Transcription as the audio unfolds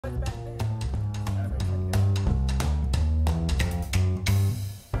In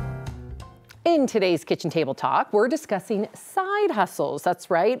today's Kitchen Table Talk, we're discussing side hustles. That's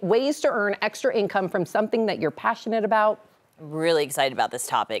right, ways to earn extra income from something that you're passionate about. I'm really excited about this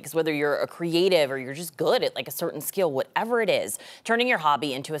topic because whether you're a creative or you're just good at like a certain skill, whatever it is, turning your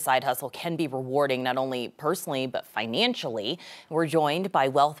hobby into a side hustle can be rewarding, not only personally, but financially. We're joined by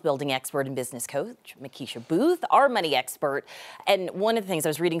wealth building expert and business coach, Makisha Boothe, our money expert. And one of the things, I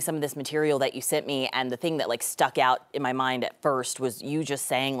was reading some of this material that you sent me, and the thing that like stuck out in my mind at first was you just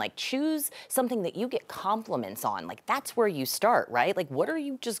saying like, choose something that you get compliments on. Like that's where you start, right? Like what are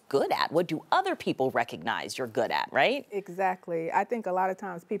you just good at? What do other people recognize you're good at, right? Exactly. I think a lot of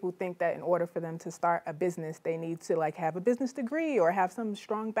times people think that in order for them to start a business, they need to like have a business degree or have some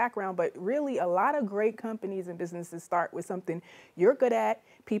strong background. But really, a lot of great companies and businesses start with something you're good at,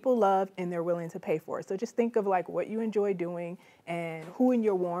 people love, and they're willing to pay for it. So just think of like what you enjoy doing and who in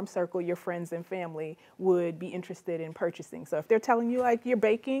your warm circle, your friends and family, would be interested in purchasing. So if they're telling you like you're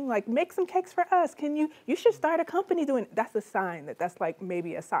baking, like make some cakes for us. You should start a company doing, that's a sign that that's like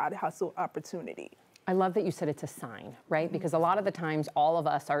maybe a side hustle opportunity. I love that you said it's a sign, right? Because a lot of the times all of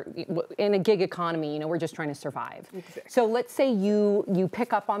us are in a gig economy, you know, we're just trying to survive. Exactly. So let's say you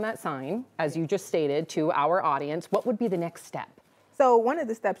pick up on that sign, as you just stated, to our audience. What would be the next step? So one of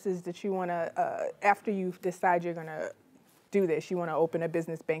the steps is that you want to, after you decide you're going to do this, you want to open a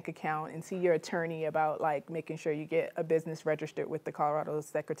business bank account and see your attorney about like making sure you get a business registered with the Colorado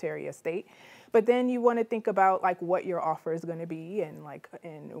Secretary of State. But then you want to think about like what your offer is going to be and like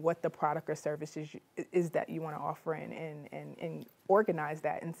and what the product or services is that you want to offer and organize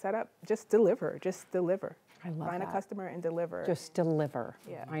that and set up. Just deliver. I love Find that. A customer and deliver. Just deliver.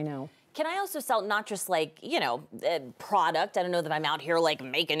 Yeah. I know. Can I also sell not just like, you know, a product? I don't know that I'm out here like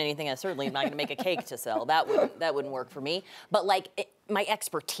making anything. I certainly am not going to make a cake to sell. That wouldn't work for me. But like my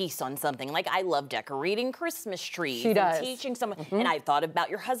expertise on something. Like I love decorating Christmas trees. She does. And teaching someone. And I thought about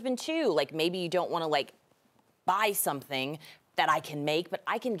your husband too. Like maybe you don't want to like buy something that I can make, but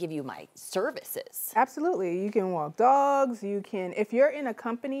I can give you my services. Absolutely. You can walk dogs. You can, if you're in a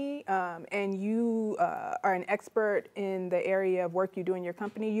company and you are an expert in the area of work you do in your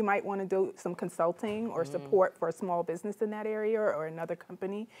company, you might want to do some consulting or support for a small business in that area or another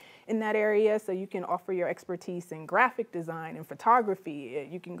company in that area. So you can offer your expertise in graphic design and photography.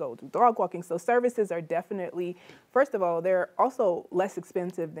 You can go do dog walking. So services are definitely, first of all, they're also less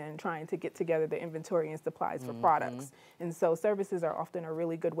expensive than trying to get together the inventory and supplies for products. And so services are often a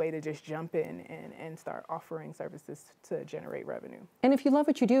really good way to just jump in and start offering services to generate revenue. And if you love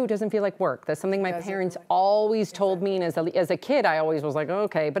what you do, it doesn't feel like work. That's something my parents always told me, and as a kid, I always was like,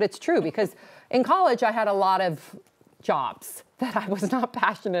 okay, but it's true because in college, I had a lot of jobs that I was not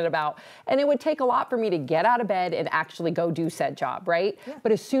passionate about. And it would take a lot for me to get out of bed and actually go do said job, right? Yeah.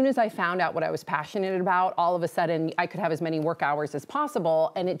 But as soon as I found out what I was passionate about, all of a sudden I could have as many work hours as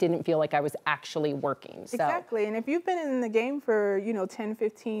possible and it didn't feel like I was actually working. So. Exactly, and if you've been in the game for, you know, 10,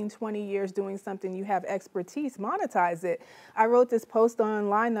 15, 20 years doing something, you have expertise, monetize it. I wrote this post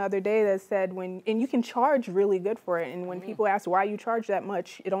online the other day that said and you can charge really good for it. And when people ask why you charge that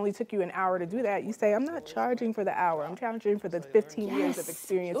much, it only took you an hour to do that. You say, I'm not charging for the hour, I'm charging for the 15 years of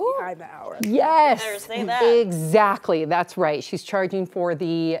experience behind the hour. Yes, better say that. Exactly. That's right. She's charging for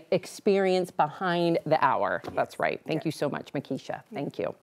the experience behind the hour. That's right. Thank you so much, Makisha. Thank you.